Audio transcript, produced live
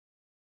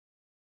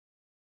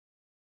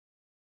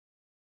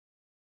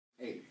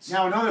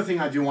Now, another thing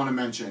I do want to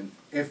mention,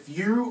 if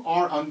you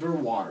are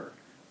underwater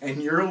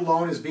and your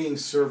loan is being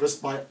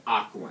serviced by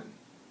OCWEN,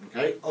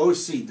 okay,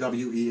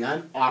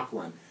 OCWEN,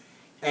 OCWEN,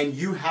 and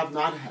you have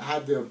not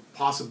had the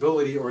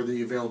possibility or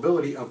the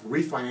availability of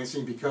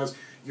refinancing because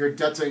your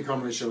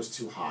debt-to-income ratio is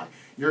too high,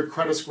 your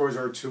credit scores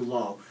are too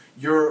low,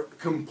 you're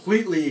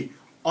completely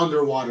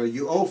underwater,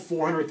 you owe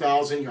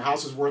 $400,000, your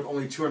house is worth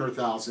only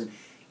 $200,000.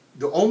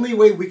 The only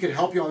way we could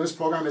help you on this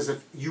program is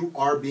if you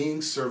are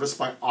being serviced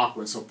by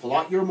OCWEN. So pull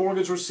out your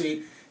mortgage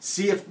receipt,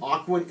 see if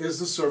OCWEN is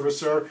the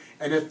servicer,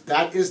 and if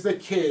that is the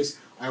case,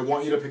 I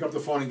want you to pick up the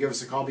phone and give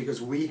us a call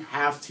because we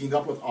have teamed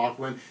up with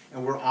OCWEN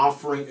and we're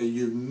offering a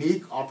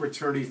unique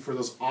opportunity for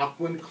those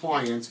OCWEN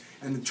clients.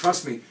 And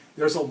trust me,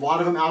 there's a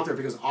lot of them out there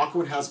because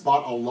OCWEN has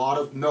bought a lot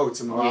of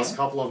notes in the last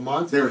couple of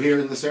months. They're here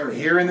in this area.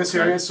 Here in this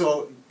area,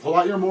 so pull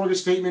out your mortgage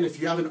statement. If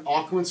you have an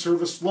OCWEN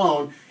serviced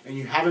loan and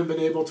you haven't been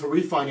able to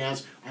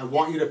refinance, I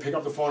want you to pick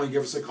up the phone and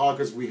give us a call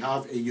because we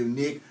have a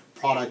unique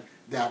product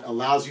that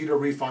allows you to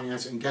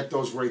refinance and get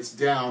those rates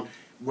down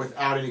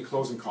without any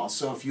closing costs.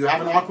 So if you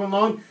have an OCWEN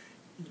loan,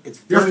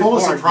 it's You're full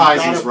of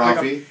surprises,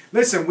 Ralphie.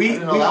 Listen, we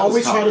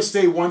always try to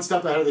stay one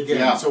step ahead of the game.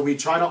 Yeah. So we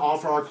try to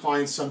offer our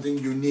clients something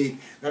unique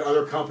that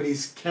other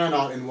companies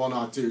cannot and will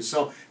not do.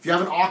 So if you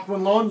have an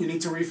OCWEN loan, you need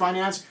to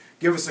refinance,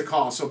 give us a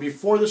call. So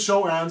before the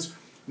show ends,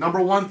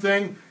 number one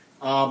thing,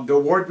 the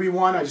award we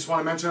won, I just want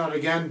to mention that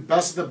again,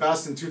 Best of the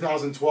Best in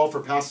 2012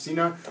 for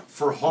Pasadena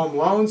for home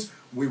loans.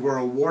 We were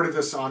awarded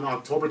this on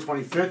October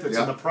 25th. It's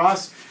in the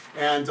press.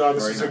 And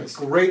this is a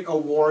great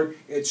award.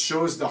 It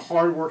shows the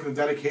hard work and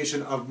the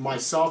dedication of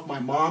myself,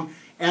 my mom,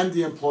 and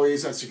the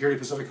employees at Security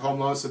Pacific Home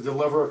Loans to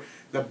deliver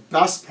the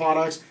best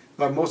products,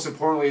 but most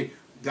importantly,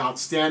 the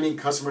outstanding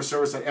customer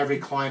service that every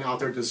client out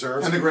there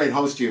deserves. And the great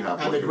host you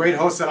have. And the great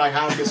host that I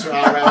have is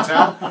around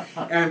town.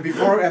 And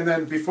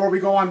before we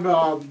go on,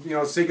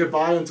 say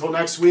goodbye until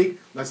next week,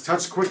 let's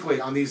touch quickly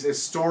on these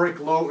historic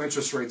low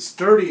interest rates.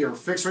 30-year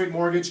fixed rate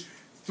mortgage,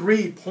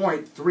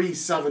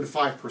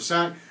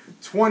 3.375%.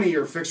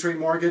 20-year fixed rate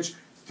mortgage,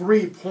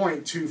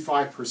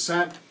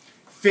 3.25%.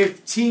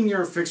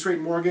 15-year fixed rate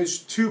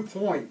mortgage,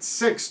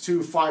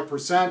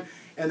 2.625%.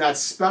 And that's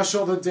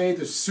special today,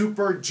 the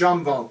Super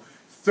Jumbo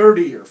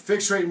 30-year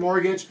fixed rate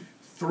mortgage,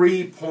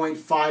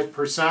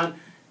 3.5%.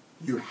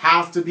 You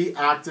have to be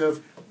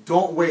active.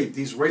 Don't wait.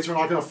 These rates are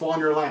not going to fall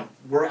in your lap.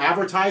 We're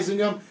advertising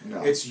them.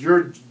 No. It's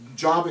your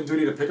job and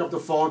duty to pick up the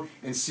phone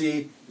and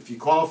see if you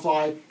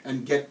qualify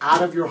and get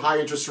out of your high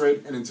interest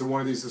rate and into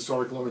one of these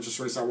historic low interest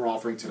rates that we're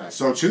offering today.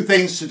 So two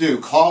things to do.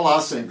 Call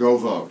us and go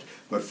vote.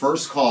 But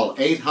first call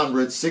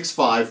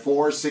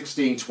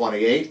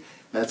 800-654-1628.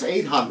 That's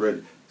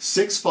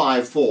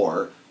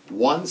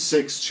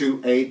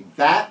 800-654-1628.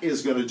 That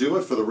is going to do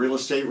it for the Real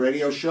Estate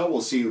Radio Show.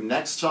 We'll see you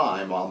next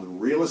time on the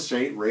Real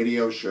Estate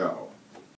Radio Show.